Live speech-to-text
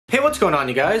Hey, what's going on,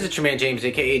 you guys? It's your man James,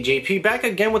 aka JP, back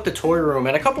again with the toy room.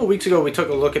 And a couple weeks ago we took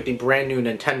a look at the brand new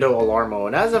Nintendo Alarmo,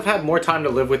 and as I've had more time to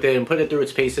live with it and put it through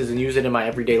its paces and use it in my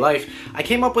everyday life, I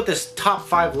came up with this top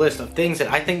 5 list of things that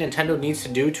I think Nintendo needs to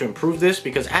do to improve this,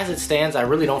 because as it stands I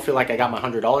really don't feel like I got my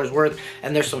 $100 worth,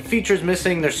 and there's some features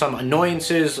missing, there's some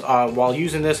annoyances while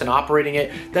using this and operating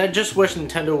it that I just wish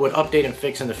Nintendo would update and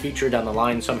fix in the future down the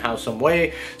line somehow, some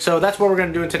way. So that's what we're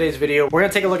going to do in today's video. We're going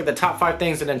to take a look at the top 5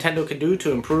 things that Nintendo can do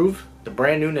to improve the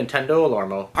brand new Nintendo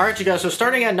Alarmo. Alright, you guys, so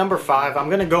starting at number 5, I'm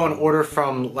gonna go in order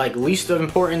from like least of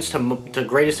importance to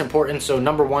greatest importance. So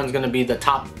number 1 is gonna be the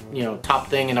top, top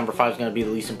thing, and number 5 is gonna be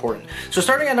the least important. So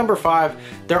starting at number 5,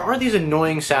 there are these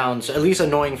annoying sounds, at least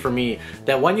annoying for me,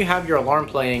 that when you have your alarm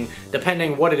playing,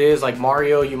 depending what it is, like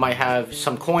Mario, you might have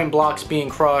some coin blocks being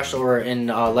crushed, or in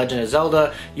Legend of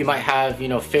Zelda, you might have,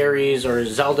 fairies or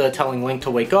Zelda telling Link to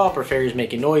wake up, or fairies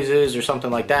making noises or something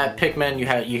like that. Pikmin, you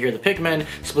hear the Pikmin.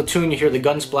 Splatoon, you hear the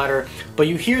gun splatter, but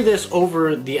you hear this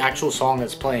over the actual song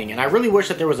that's playing. And I really wish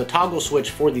that there was a toggle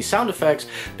switch for these sound effects,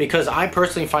 because I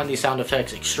personally find these sound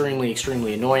effects extremely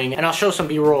annoying, and I'll show some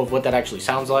b-roll of what that actually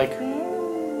sounds like.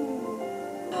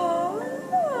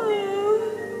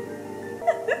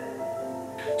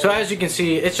 So as you can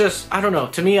see, it's just, I don't know,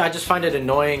 to me I just find it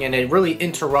annoying, and it really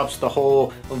interrupts the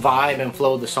whole vibe and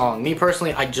flow of the song. Me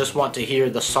personally, I just want to hear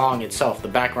the song itself, the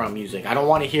background music. I don't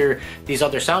want to hear these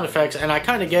other sound effects, and I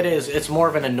kind of get it, it's more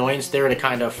of an annoyance there to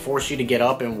kind of force you to get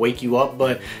up and wake you up.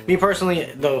 But me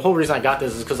personally, the whole reason I got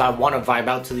this is because I want to vibe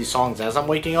out to these songs as I'm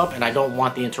waking up, and I don't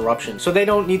want the interruption. So they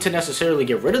don't need to necessarily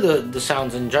get rid of the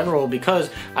sounds in general,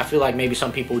 because I feel like maybe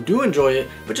some people do enjoy it,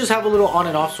 but just have a little on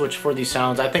and off switch for these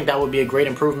sounds. I think that would be a great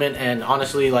improvement. And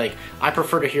honestly, like, I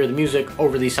prefer to hear the music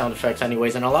over these sound effects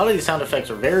anyways, and a lot of these sound effects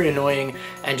are very annoying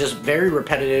and just very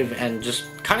repetitive, and just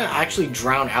kind of actually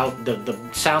drown out the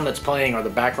sound that's playing or the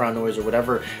background noise or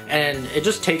whatever, and it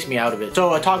just takes me out of it.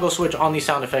 So a toggle switch on these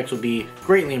sound effects would be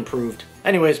greatly improved.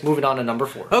 Anyways, moving on to number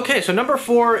 4. Okay, so number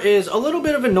 4 is a little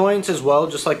bit of annoyance as well,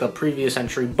 just like the previous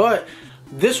entry, but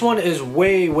this one is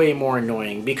way more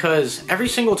annoying, because every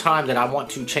single time that I want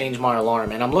to change my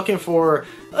alarm and I'm looking for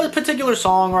a particular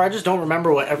song, or I just don't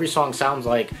remember what every song sounds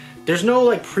like, there's no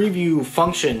like preview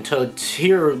function to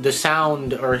hear the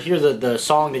sound or hear the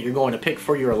song that you're going to pick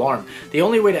for your alarm. The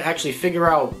only way to actually figure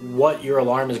out what your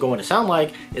alarm is going to sound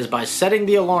like is by setting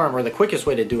the alarm, or the quickest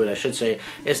way to do it, I should say,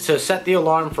 is to set the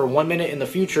alarm for 1 minute in the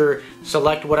future,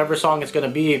 select whatever song it's going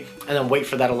to be, and then wait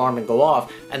for that alarm to go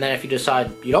off. And then if you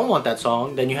decide you don't want that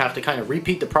song, then you have to kind of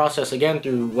repeat the process again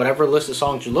through whatever list of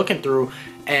songs you're looking through,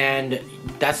 and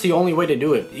that's the only way to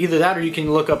do it. Either that, or you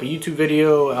can look up a YouTube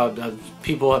video.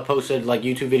 People have posted like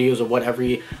YouTube videos of what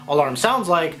every alarm sounds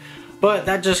like, but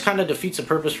that just kind of defeats the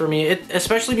purpose for me,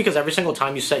 especially because every single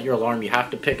time you set your alarm, you have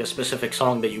to pick a specific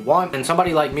song that you want. And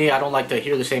somebody like me, I don't like to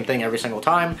hear the same thing every single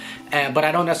time, but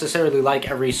I don't necessarily like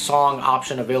every song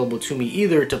option available to me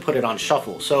either to put it on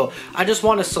shuffle. So I just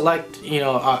want to select,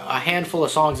 a handful of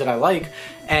songs that I like,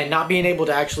 and not being able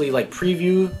to actually like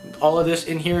preview all of this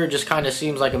in here just kind of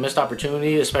seems like a missed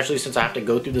opportunity, especially since I have to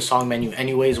go through the song menu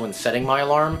anyways when setting my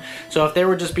alarm. So if there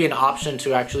would just be an option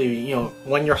to actually,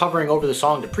 when you're hovering over the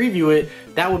song, to preview it,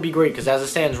 that would be great, because as it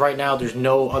stands right now, there's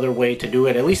no other way to do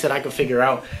it, at least that I could figure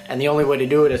out. And the only way to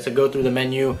do it is to go through the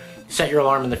menu, set your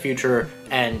alarm in the future,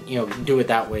 and do it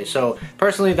that way. So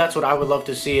personally, that's what I would love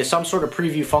to see, is some sort of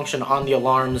preview function on the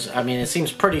alarms. I mean, it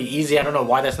seems pretty easy. I don't know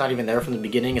why that's not even there from the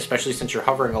beginning, especially since you're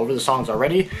hovering over the songs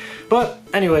already. But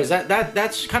anyways,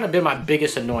 that's kind of been my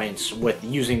biggest annoyance with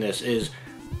using this, is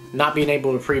not being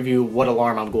able to preview what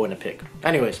alarm I'm going to pick.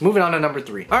 Anyways, moving on to number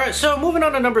 3. Alright, so moving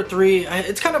on to number 3,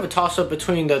 it's kind of a toss-up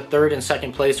between the 3rd and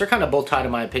 2nd place. They're kind of both tied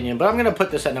in my opinion, but I'm going to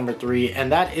put this at number 3, and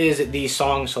that is the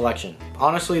song selection.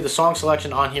 Honestly, the song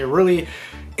selection on here really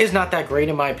is not that great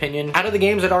in my opinion. Out of the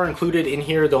games that are included in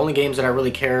here, the only games that I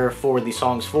really care for the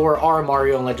songs for are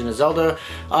Mario and Legend of Zelda.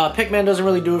 Pikmin doesn't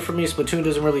really do it for me, Splatoon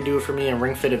doesn't really do it for me, and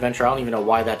Ring Fit Adventure, I don't even know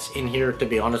why that's in here, to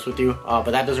be honest with you,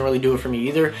 but that doesn't really do it for me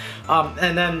either.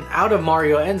 And then out of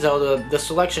Mario and Zelda, the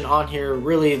selection on here,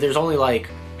 really, there's only like,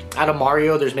 out of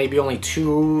Mario, there's maybe only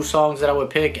 2 songs that I would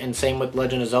pick, and same with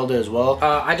Legend of Zelda as well.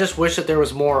 I just wish that there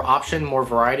was more option, more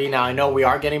variety. Now, I know we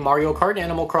are getting Mario Kart and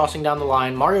Animal Crossing down the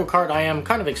line. Mario Kart I am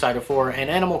kind of excited for, and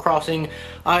Animal Crossing,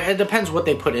 it depends what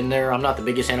they put in there. I'm not the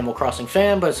biggest Animal Crossing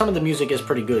fan, but some of the music is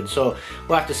pretty good, so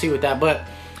we'll have to see with that. But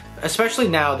especially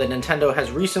now that Nintendo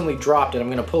has recently dropped it. I'm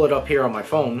gonna pull it up here on my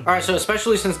phone. Alright, so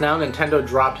especially since now Nintendo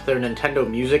dropped their Nintendo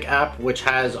Music app, which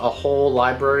has a whole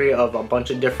library of a bunch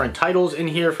of different titles in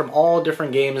here from all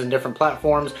different games and different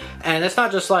platforms. And it's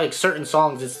not just like certain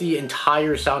songs, it's the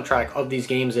entire soundtrack of these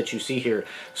games that you see here.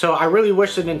 So I really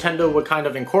wish that Nintendo would kind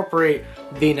of incorporate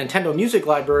the Nintendo Music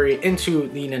library into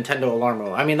the Nintendo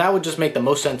Alarmo. I mean, that would just make the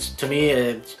most sense to me.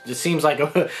 It seems like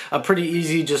a pretty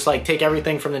easy, just like take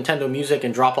everything from Nintendo Music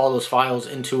and drop all those files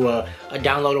into a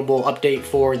downloadable update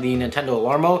for the Nintendo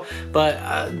Alarmo.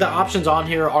 But the options on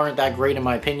here aren't that great in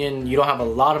my opinion. You don't have a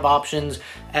lot of options,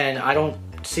 and I don't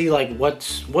see like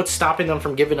what's stopping them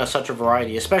from giving us such a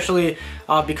variety, especially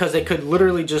because they could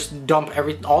literally just dump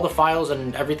all the files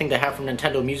and everything they have from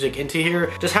Nintendo Music into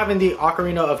here. Just having the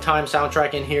Ocarina of Time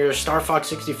soundtrack in here, Star Fox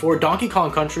 64, Donkey Kong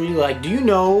Country. Like, do you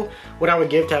know what I would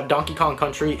give to have Donkey Kong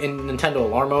Country in Nintendo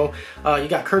Alarmo? You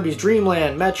got Kirby's Dream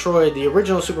Land, Metroid, the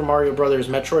original Super Mario Brothers,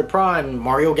 Metroid Prime,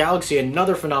 Mario Galaxy,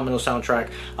 another phenomenal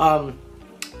soundtrack.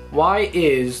 Why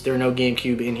is there no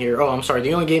GameCube in here? Oh, I'm sorry,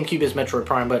 the only GameCube is Metroid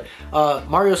Prime, but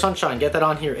Mario Sunshine, get that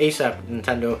on here ASAP,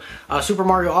 Nintendo. Super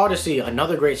Mario Odyssey,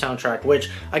 another great soundtrack, which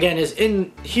again is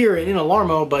in here in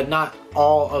Alarmo, but not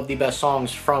all of the best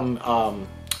songs from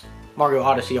Mario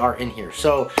Odyssey are in here.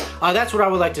 So that's what I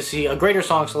would like to see, a greater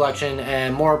song selection,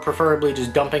 and more preferably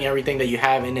just dumping everything that you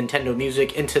have in Nintendo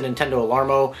Music into Nintendo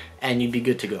Alarmo, and you'd be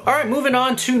good to go. Alright, moving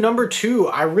on to number 2.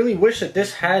 I really wish that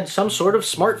this had some sort of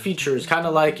smart features, kind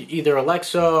of like either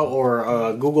Alexa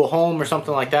or Google Home or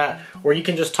something like that, where you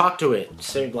can just talk to it,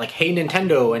 say like, hey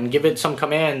Nintendo, and give it some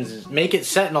commands, make it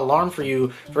set an alarm for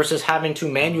you versus having to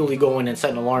manually go in and set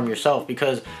an alarm yourself.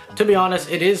 Because to be honest,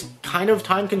 it is kind of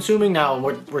time consuming. Now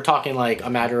we're talking like a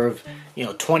matter of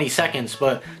 20 seconds,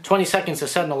 but 20 seconds to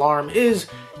set an alarm is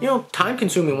time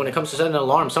consuming when it comes to setting an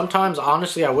alarm. Sometimes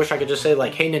honestly I wish I could just say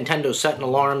like, hey Nintendo, set an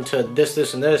alarm to this,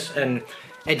 this, and this, and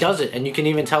it does it. And you can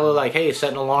even tell it like, hey,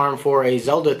 set an alarm for a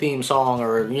Zelda theme song,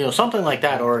 or something like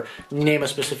that, or name a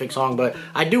specific song. But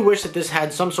I do wish that this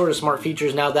had some sort of smart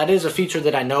features. Now that is a feature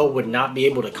that I know would not be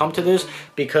able to come to this,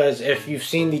 because if you've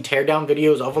seen the teardown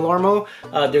videos of Alarmo,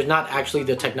 there's not actually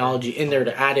the technology in there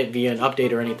to add it via an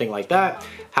update or anything like that.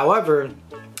 However,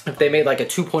 if they made like a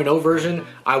 2.0 version,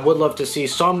 I would love to see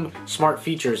some smart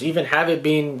features, even have it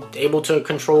being able to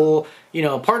control,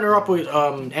 partner up with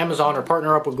Amazon or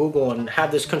partner up with Google and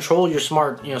have this control your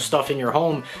smart, stuff in your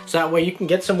home, so that way you can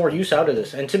get some more use out of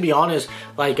this. And to be honest,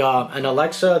 like an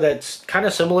Alexa that's kind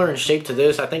of similar in shape to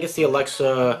this, I think it's the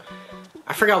Alexa,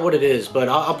 I forgot what it is, but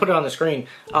I'll put it on the screen.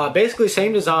 Basically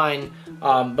same design,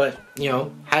 but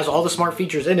has all the smart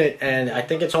features in it, and I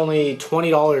think it's only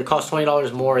 $20. It costs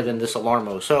 $20 more than this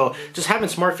Alarmo. So just having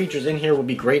smart features in here would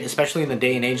be great, especially in the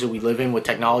day and age that we live in with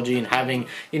technology, and having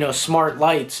smart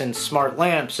lights and smart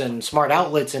lamps and smart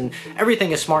outlets, and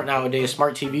everything is smart nowadays,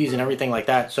 smart TVs and everything like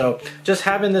that. So just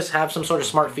having this have some sort of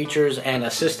smart features and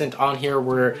assistant on here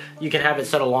where you can have it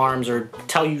set alarms or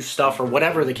tell you stuff or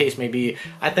whatever the case may be,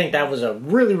 I think that was a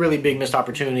really, really big missed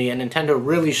opportunity, and Nintendo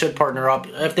really should partner up.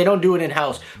 If they don't do it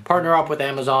in-house, partner up with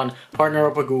Amazon, partner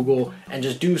up with Google, and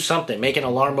just do something. Make an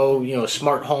Alarmo,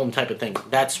 smart home type of thing.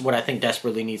 That's what I think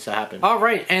desperately needs to happen.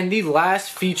 Alright, and the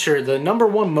last feature, the number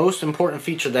one most important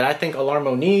feature that I think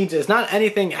Alarmo needs, is not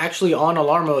anything actually on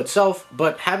Alarmo itself,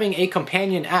 but having a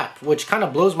companion app, which kind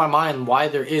of blows my mind why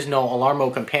there is no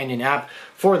Alarmo companion app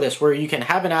for this, where you can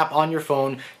have an app on your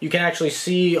phone. You can actually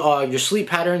see your sleep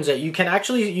patterns. That you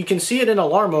can see it in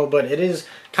Alarmo, but it is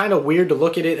kind of weird to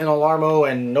look at it in Alarmo,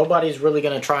 and nobody's really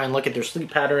going to try and look at their sleep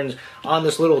patterns on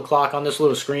this little clock, on this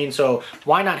little screen. So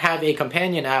why not have a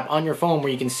companion app on your phone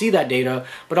where you can see that data,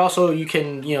 but also you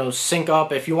can sync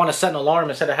up. If you want to set an alarm,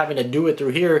 instead of having to do it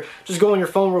through here, just go on your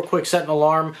phone real quick, set an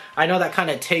alarm. I know that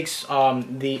kind of takes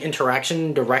the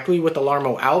interaction directly with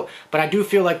Alarmo out, but I do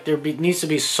feel like there needs to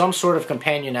be some sort of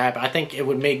companion app. I think it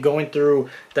would make going through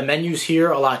the menus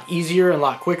here a lot easier and a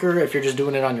lot quicker if you're just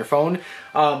doing it on your phone.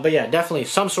 But yeah, definitely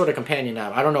some sort of companion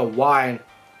app. I don't know why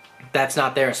that's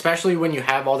not there, especially when you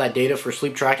have all that data for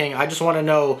sleep tracking. I just want to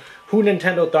know who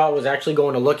Nintendo thought was actually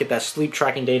going to look at that sleep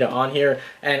tracking data on here.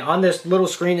 And on this little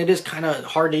screen, it is kind of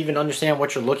hard to even understand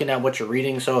what you're looking at, what you're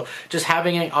reading. So just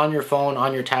having it on your phone,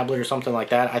 on your tablet or something like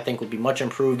that, I think would be much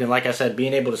improved. And like I said,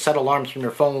 being able to set alarms from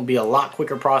your phone would be a lot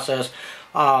quicker process.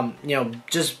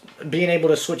 Just being able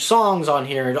to switch songs on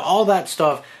here and all that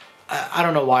stuff. I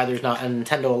don't know why there's not a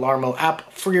Nintendo Alarmo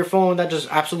app for your phone. That just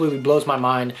absolutely blows my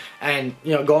mind. And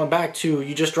going back to,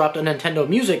 you just dropped a Nintendo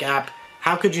Music app.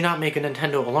 How could you not make a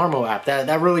Nintendo Alarmo app?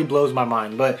 That really blows my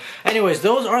mind. But anyways,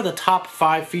 those are the top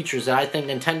 5 features that I think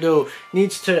Nintendo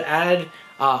needs to add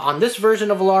on this version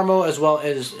of Alarmo, as well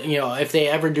as, you know, if they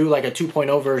ever do like a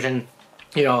 2.0 version,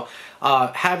 you know,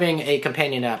 having a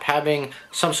companion app, having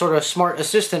some sort of smart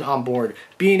assistant on board,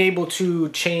 being able to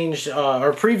change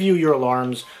or preview your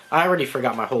alarms. I already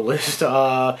forgot my whole list.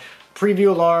 Preview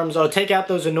alarms, take out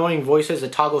those annoying voices, a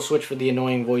toggle switch for the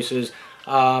annoying voices,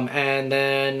 and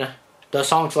then the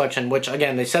song selection, which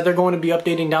again, they said they're going to be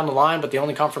updating down the line, but the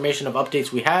only confirmation of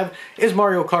updates we have is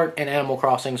Mario Kart and Animal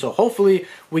Crossing. So hopefully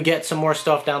we get some more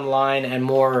stuff down the line and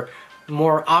more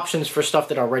options for stuff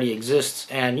that already exists,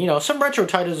 and you know, some retro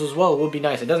titles as well would be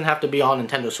nice. It doesn't have to be all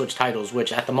Nintendo Switch titles,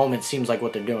 which at the moment seems like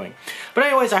what they're doing. But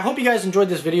anyways, I hope you guys enjoyed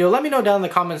this video. Let me know down in the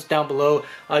comments down below,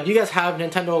 do you guys have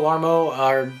Nintendo Alarmo,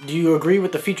 or do you agree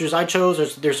with the features I chose,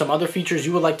 or there's some other features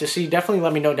you would like to see? Definitely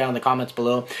let me know down in the comments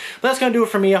below. But that's gonna do it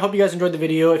for me. I hope you guys enjoyed the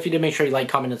video. If you did, make sure you like,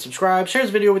 comment, and subscribe. Share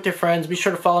this video with your friends. Be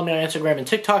sure to follow me on Instagram and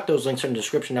TikTok. Those links are in the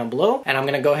description down below. And I'm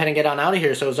gonna go ahead and get on out of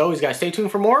here. So as always, guys, stay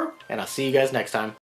tuned for more, and I'll see you guys next time.